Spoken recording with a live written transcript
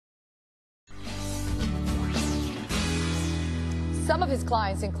Some of his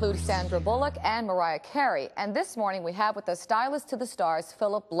clients include Sandra Bullock and Mariah Carey. And this morning we have with us Stylist to the Stars,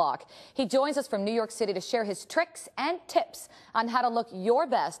 Phillip Bloch. He joins us from New York City to share his tricks and tips on how to look your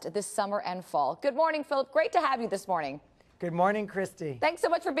best this summer and fall. Good morning, Phillip. Great to have you this morning. Good morning, Christy. Thanks so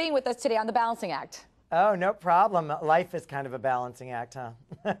much for being with us today on The Balancing Act. Oh, no problem. Life is kind of a balancing act,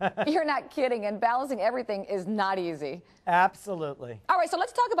 huh? You're not kidding, and balancing everything is not easy. Absolutely. All right, so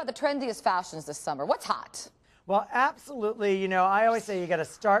let's talk about the trendiest fashions this summer. What's hot? Well, absolutely. You know, I always say you got to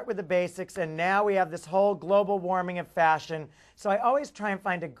start with the basics, and now we have this whole global warming of fashion. So I always try and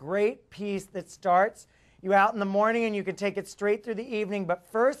find a great piece that starts you out in the morning and you can take it straight through the evening. But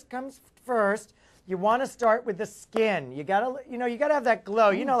first comes first. You want to start with the skin. You gotta have that glow.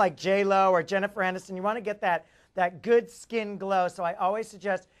 You know, like J-Lo or Jennifer Aniston. You want to get that good skin glow. So I always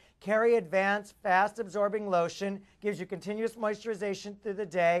suggest Carry Advanced Fast Absorbing Lotion. Gives you continuous moisturization through the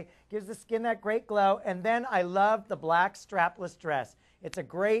day. Gives the skin that great glow. And then I love the black strapless dress. It's a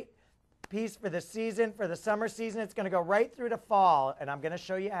great piece for the season, for the summer season. It's going to go right through to fall, and I'm going to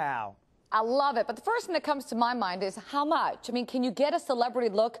show you how. I love it, but the first thing that comes to my mind is how much? I mean, can you get a celebrity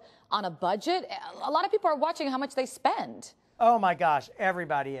look on a budget? A lot of people are watching how much they spend. Oh my gosh,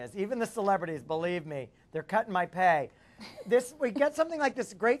 everybody is. Even the celebrities, believe me, they're cutting my pay. We get something like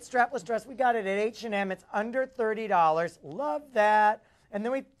this great strapless dress. We got it at H&M. It's under $30. Love that. And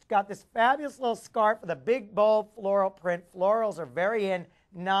then we got this fabulous little scarf with a big, bold floral print. Florals are very in.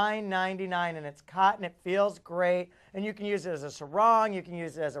 $9.99, and it's cotton. It feels great, and you can use it as a sarong. You can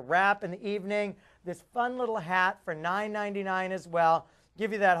use it as a wrap in the evening. This fun little hat for $9.99 as well.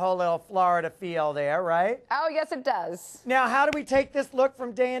 Give you that whole little Florida feel there, right? Oh, yes, it does. Now, how do we take this look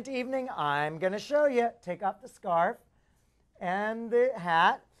from day into evening? I'm going to show you. Take off the scarf and the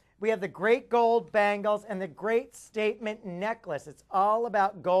hat. We have the great gold bangles and the great statement necklace. It's all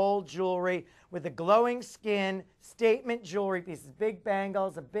about gold jewelry with the glowing skin, statement jewelry pieces, big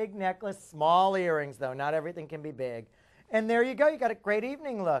bangles, a big necklace, small earrings, though. Not everything can be big. And there you go. You got a great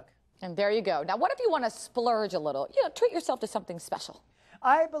evening look. And there you go. Now, what if you want to splurge a little? You know, treat yourself to something special.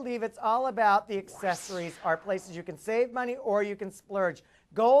 I believe it's all about the accessories are places you can save money or you can splurge.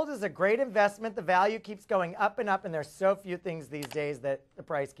 Gold is a great investment. The value keeps going up, and there's so few things these days that the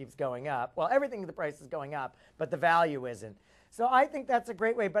price keeps going up. Well, everything the price is going up, but the value isn't. So I think that's a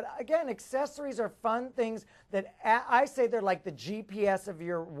great way. But again, accessories are fun things that I say they're like the GPS of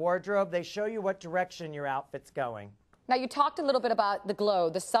your wardrobe. They show you what direction your outfit's going. Now, you talked a little bit about the glow,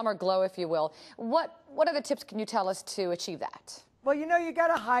 the summer glow, if you will. What other tips can you tell us to achieve that? Well, you know, you got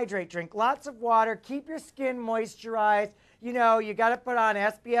to hydrate. Drink lots of water. Keep your skin moisturized. You know, you got to put on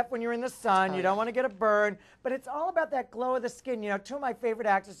SPF when you're in the sun. You don't want to get a burn. But it's all about that glow of the skin. You know, two of my favorite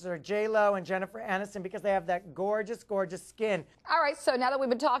actresses are J-Lo and Jennifer Aniston because they have that gorgeous, gorgeous skin. All right, so now that we've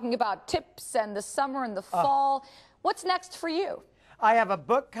been talking about tips and the summer and the fall, what's next for you? I have a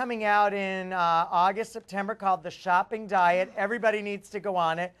book coming out in August, September called The Shopping Diet. Everybody needs to go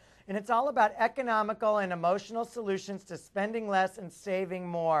on it. And it's all about economical and emotional solutions to spending less and saving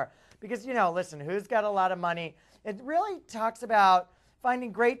more. Because, you know, listen, who's got a lot of money? It really talks about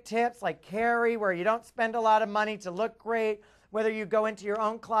finding great tips like Carrie, where you don't spend a lot of money to look great, whether you go into your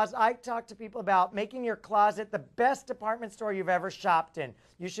own closet. I talk to people about making your closet the best department store you've ever shopped in.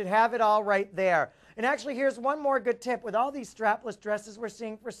 You should have it all right there. And actually, here's one more good tip. With all these strapless dresses we're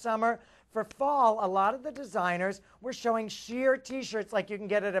seeing for summer, for fall, a lot of the designers were showing sheer T-shirts like you can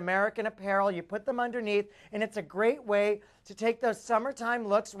get at American Apparel. You put them underneath, and it's a great way to take those summertime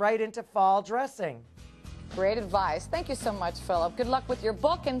looks right into fall dressing. Great advice. Thank you so much, Phillip. Good luck with your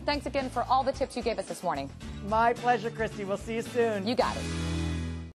book, and thanks again for all the tips you gave us this morning. My pleasure, Christy. We'll see you soon. You got it.